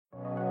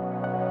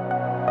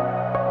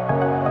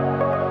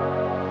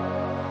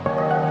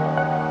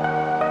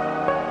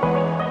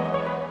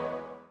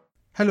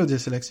Hello dear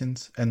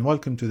Selexians and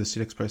welcome to the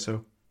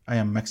SILEXpresso. I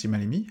am Maxime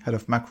Alimi, Head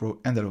of Macro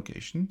and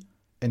Allocation,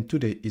 and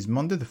today is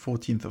Monday the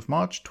 14th of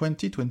March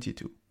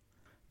 2022.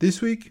 This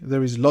week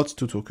there is lots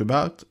to talk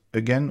about,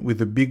 again with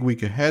a big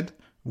week ahead,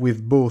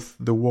 with both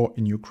the war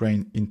in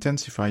Ukraine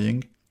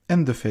intensifying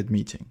and the Fed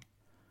meeting.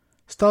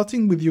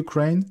 Starting with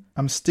Ukraine,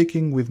 I'm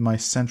sticking with my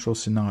central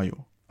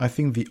scenario. I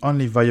think the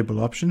only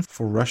viable option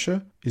for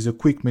Russia is a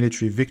quick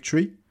military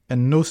victory,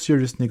 and no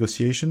serious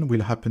negotiation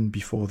will happen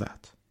before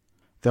that.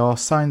 There are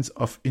signs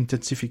of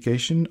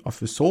intensification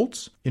of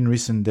assaults in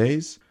recent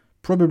days,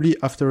 probably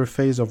after a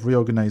phase of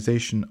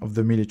reorganization of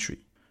the military.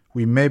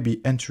 We may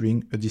be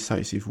entering a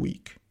decisive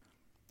week.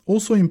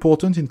 Also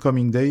important in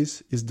coming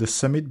days is the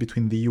summit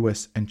between the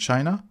US and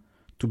China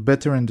to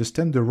better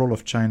understand the role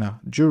of China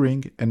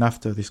during and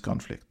after this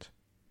conflict.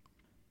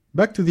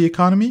 Back to the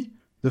economy,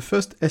 the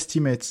first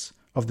estimates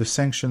of the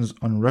sanctions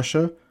on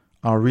Russia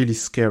are really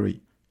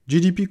scary.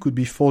 GDP could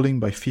be falling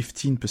by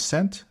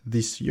 15%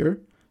 this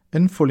year,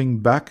 and falling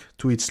back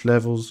to its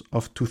levels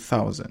of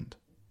 2000.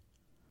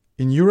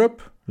 In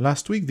Europe,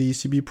 last week the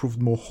ECB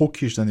proved more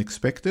hawkish than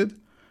expected,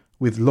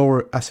 with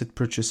lower asset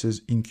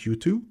purchases in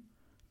Q2,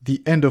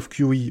 the end of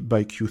QE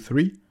by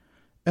Q3,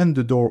 and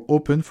the door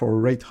open for a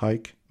rate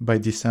hike by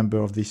December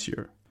of this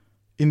year.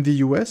 In the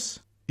US,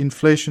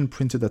 inflation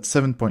printed at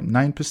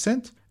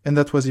 7.9%, and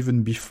that was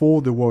even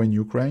before the war in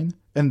Ukraine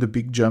and the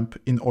big jump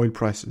in oil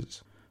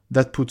prices.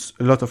 That puts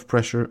a lot of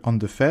pressure on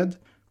the Fed,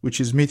 which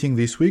is meeting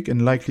this week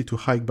and likely to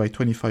hike by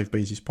 25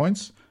 basis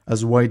points,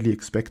 as widely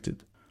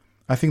expected.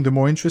 I think the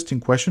more interesting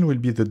question will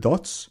be the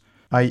dots,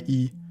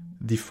 i.e.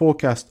 the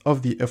forecast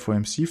of the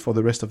FOMC for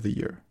the rest of the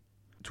year.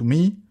 To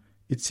me,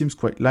 it seems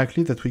quite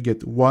likely that we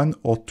get one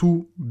or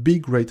two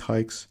big rate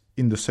hikes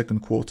in the second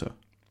quarter.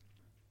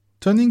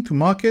 Turning to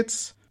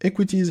markets,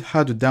 equities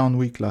had a down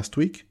week last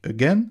week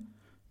again,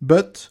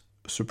 but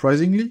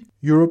surprisingly,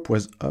 Europe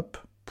was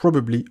up,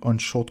 probably on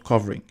short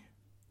covering.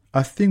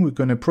 I think we're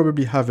going to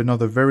probably have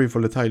another very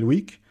volatile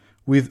week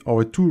with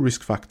our two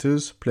risk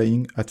factors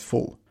playing at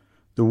full,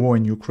 the war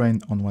in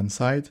Ukraine on one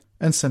side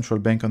and central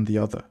bank on the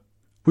other.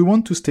 We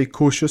want to stay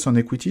cautious on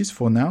equities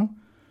for now,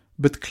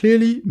 but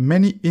clearly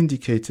many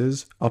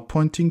indicators are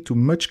pointing to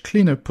much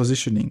cleaner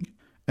positioning,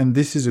 and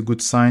this is a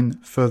good sign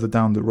further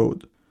down the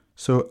road.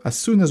 So as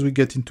soon as we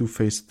get into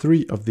phase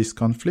 3 of this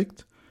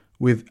conflict,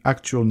 with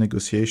actual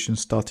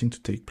negotiations starting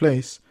to take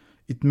place,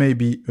 it may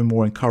be a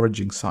more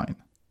encouraging sign.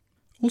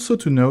 Also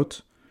to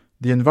note,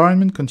 the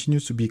environment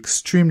continues to be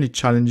extremely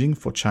challenging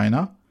for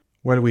China,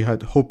 while we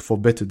had hoped for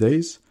better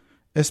days,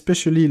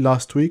 especially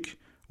last week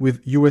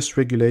with US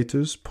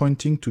regulators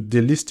pointing to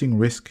delisting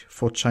risk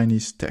for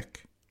Chinese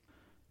tech.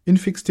 In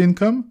fixed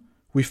income,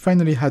 we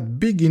finally had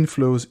big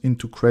inflows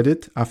into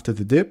credit after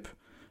the dip,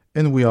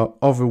 and we are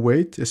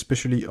overweight,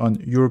 especially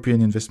on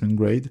European investment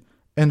grade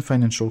and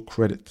financial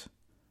credit.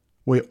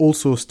 We're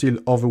also still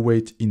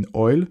overweight in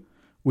oil,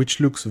 which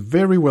looks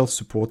very well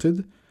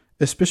supported,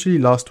 especially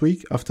last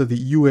week after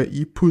the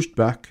UAE pushed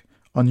back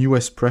on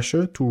US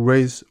pressure to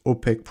raise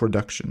OPEC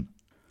production.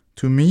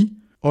 To me,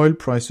 oil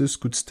prices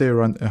could stay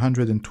around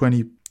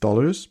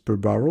 $120 per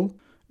barrel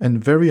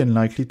and very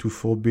unlikely to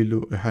fall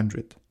below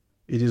 100.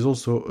 It is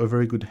also a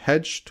very good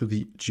hedge to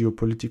the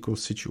geopolitical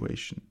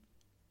situation.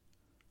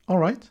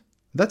 Alright,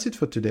 that's it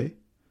for today.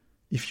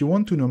 If you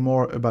want to know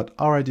more about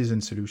our ideas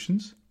and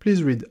solutions,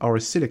 please read our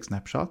Silex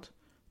snapshot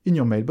in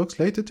your mailbox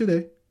later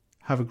today.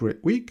 Have a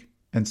great week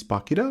and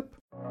spark it up!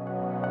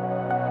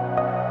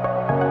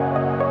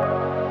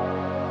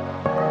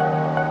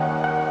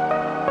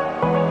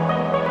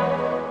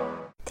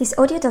 This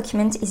audio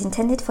document is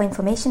intended for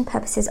information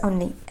purposes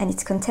only, and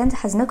its content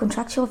has no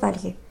contractual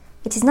value.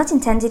 It is not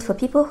intended for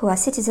people who are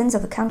citizens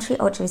of a country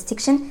or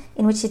jurisdiction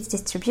in which its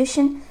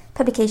distribution,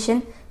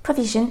 publication,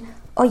 provision,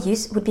 or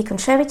use would be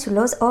contrary to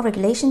laws or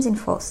regulations in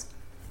force.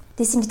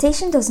 This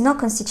invitation does not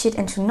constitute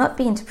and should not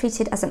be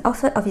interpreted as an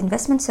offer of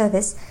investment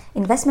service,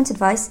 investment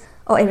advice,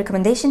 or a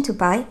recommendation to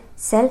buy,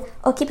 sell,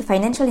 or keep a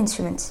financial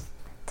instrument.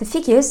 The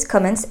figures,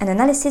 comments, and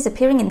analysis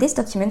appearing in this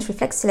document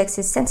reflect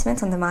Silex's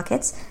sentiment on the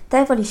markets,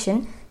 their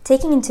evolution,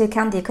 taking into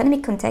account the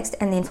economic context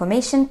and the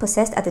information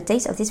possessed at the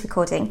date of this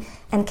recording,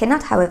 and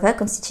cannot, however,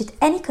 constitute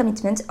any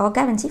commitment or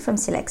guarantee from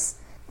Silex.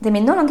 They may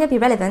no longer be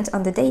relevant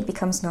on the day it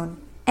becomes known.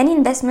 Any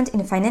investment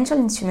in a financial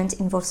instrument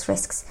involves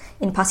risks,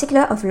 in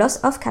particular of loss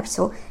of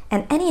capital,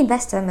 and any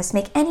investor must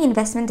make any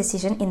investment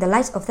decision in the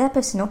light of their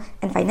personal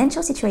and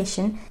financial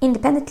situation,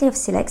 independently of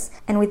Silex,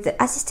 and with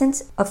the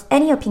assistance of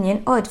any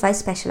opinion or advice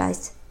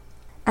specialized.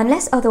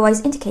 Unless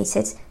otherwise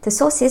indicated, the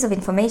sources of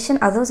information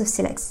are those of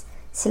Silex.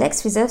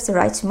 Silex reserves the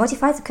right to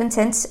modify the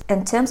contents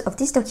and terms of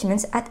these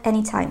documents at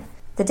any time.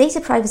 The data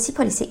privacy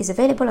policy is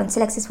available on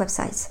Silex's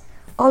website.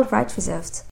 All rights reserved.